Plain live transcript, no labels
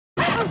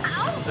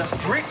Teresa.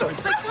 Teresa.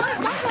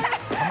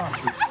 Come on,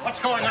 Teresa.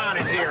 What's going on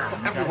in here?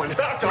 Everyone,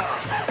 back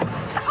off.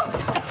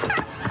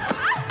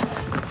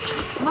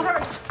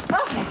 Mother,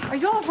 are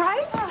you all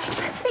right?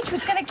 Mitch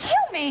was gonna kill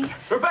me.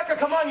 Rebecca,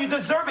 come on, you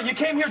deserve it. You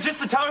came here just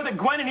to tell her that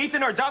Gwen and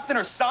Ethan are adopting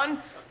her son?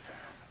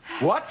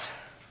 What?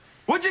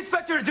 What'd you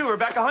expect her to do,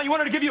 Rebecca, huh? You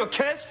want her to give you a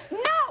kiss?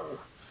 No!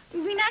 I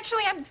mean,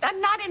 actually,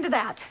 I'm not into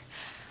that.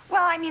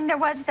 Well, I mean, there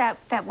was that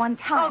one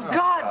time. Oh,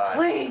 God,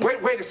 please.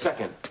 Wait a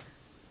second.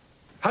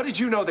 How did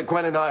you know that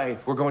Gwen and I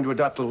were going to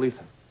adopt little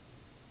Ethan?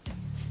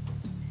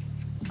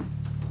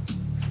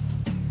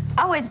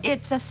 Oh,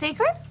 it's a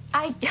secret?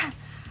 I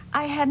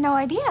had no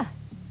idea.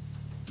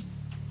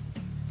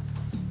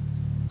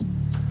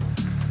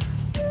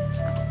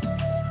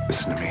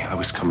 Listen to me. I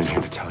was coming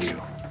here to tell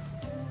you.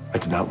 I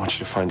did not want you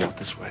to find out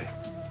this way.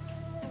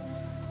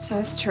 So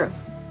it's true.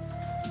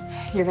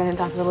 You're gonna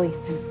adopt little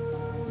Ethan.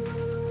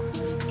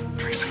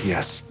 Teresa,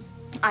 yes.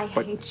 I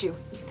hate you,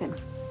 Ethan.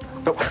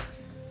 No.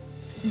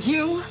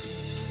 You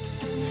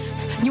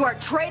are a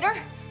traitor,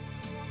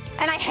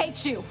 and I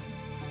hate you.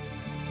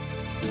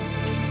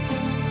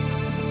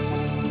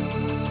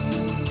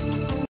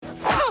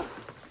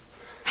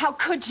 How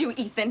could you,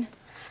 Ethan?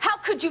 How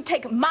could you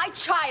take my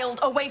child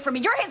away from me?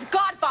 You're his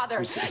godfather.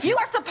 Teresa, you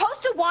are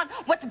supposed to want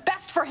what's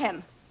best for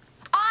him.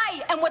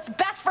 I am what's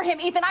best for him,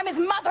 Ethan. I'm his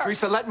mother.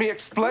 Teresa, let me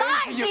explain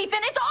Lies, to you.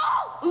 Ethan. It's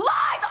all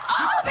lies.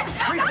 All of it.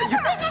 Teresa,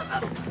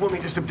 you want me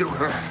to subdue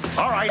her?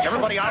 All right,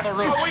 everybody out of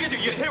the room. What are you gonna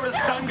do? You hit her with a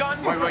stun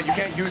gun? Wait, you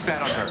can't use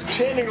that on her.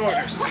 Standing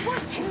orders.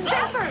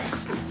 Stafford.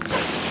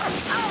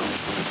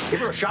 Give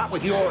her a shot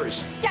with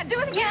yours. Yeah, do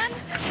it again.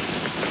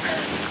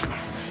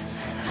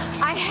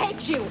 I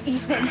hate you,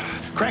 Ethan.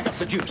 Crank up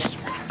the juice.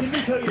 Didn't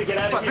we tell you to get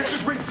out of here? This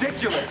is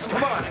ridiculous.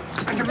 Come on.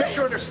 I can make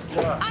you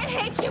understand. I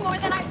hate you more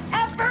than I've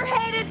ever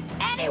hated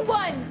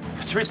anyone.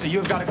 Teresa,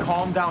 you've got to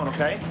calm down,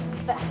 okay?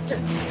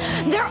 Bastards.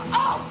 They're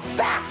all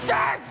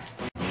bastards!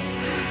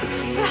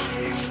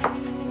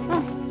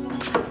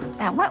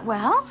 That went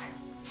well.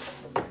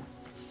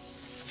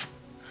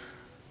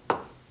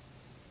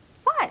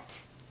 What?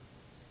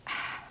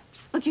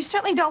 Look, you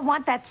certainly don't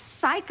want that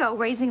psycho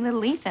raising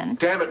little Ethan.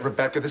 Damn it,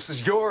 Rebecca. This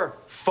is your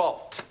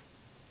fault.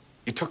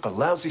 You took a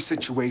lousy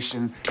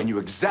situation and you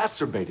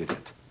exacerbated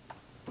it.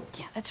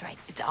 Yeah, that's right.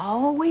 It's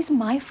always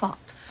my fault.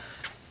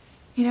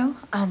 You know,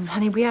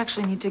 honey, we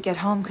actually need to get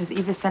home because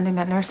Eva's sending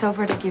that nurse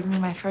over to give me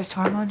my first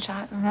hormone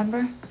shot,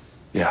 remember?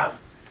 Yeah.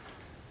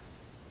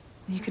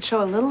 You could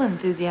show a little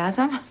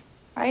enthusiasm,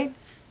 right?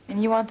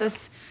 And you want this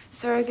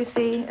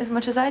surrogacy as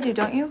much as I do,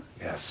 don't you?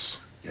 Yes,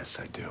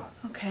 I do.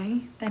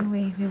 Okay, then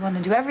we want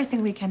to do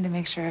everything we can to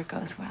make sure it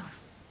goes well.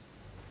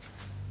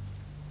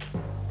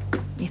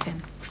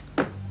 Ethan.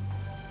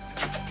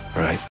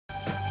 All right.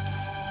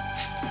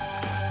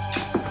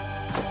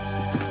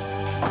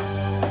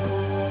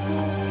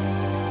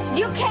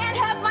 You can't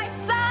have my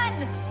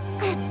son!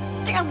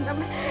 Damn them!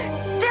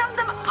 Damn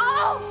them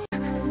all!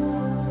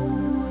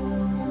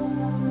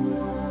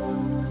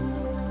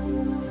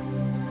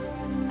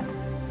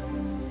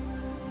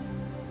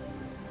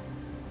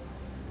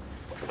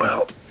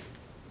 Well,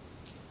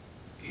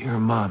 your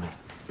mommy.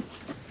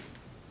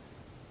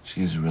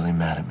 She's really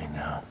mad at me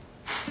now.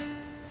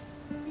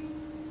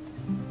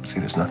 See,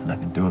 there's nothing I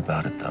can do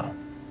about it, though.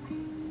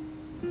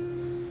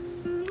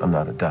 I'm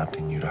not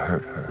adopting you to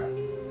hurt her.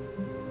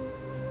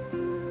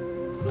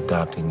 I'm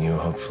adopting you,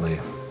 hopefully,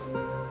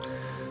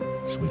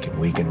 so we can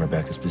weaken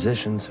Rebecca's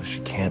position so she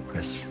can't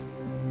press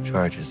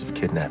charges of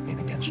kidnapping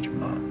against your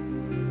mom.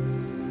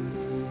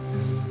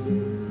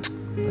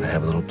 But I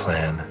have a little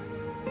plan.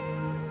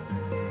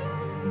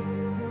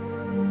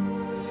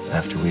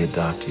 After we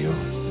adopt you,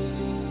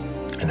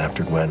 and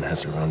after Gwen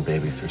has her own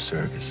baby through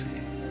surrogacy,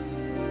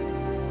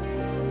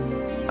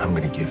 I'm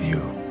gonna give you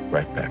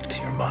right back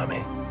to your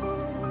mommy.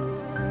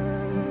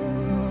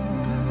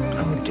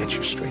 I'm gonna get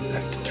you straight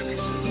back to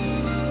Teresa.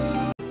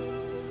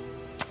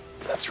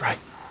 That's right.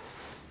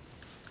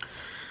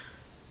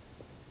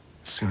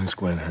 As soon as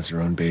Gwen has her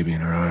own baby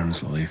in her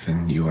arms, little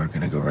Ethan, you are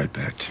gonna go right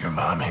back to your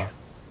mommy.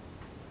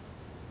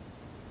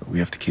 But we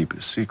have to keep it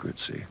a secret,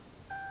 see?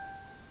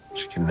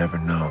 She can never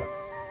know.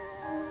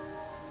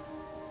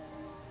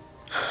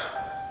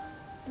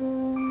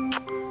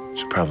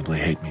 She'll probably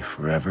hate me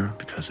forever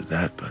because of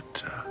that,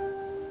 but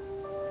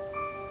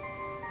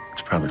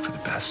it's probably for the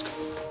best,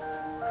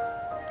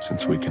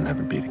 since we can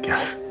never be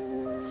together.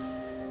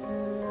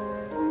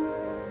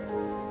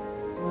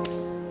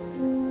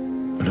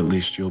 But at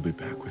least you'll be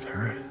back with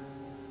her,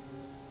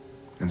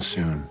 and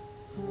soon.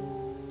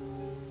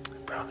 I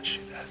promise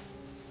you that.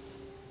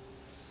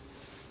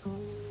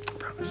 I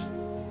promise.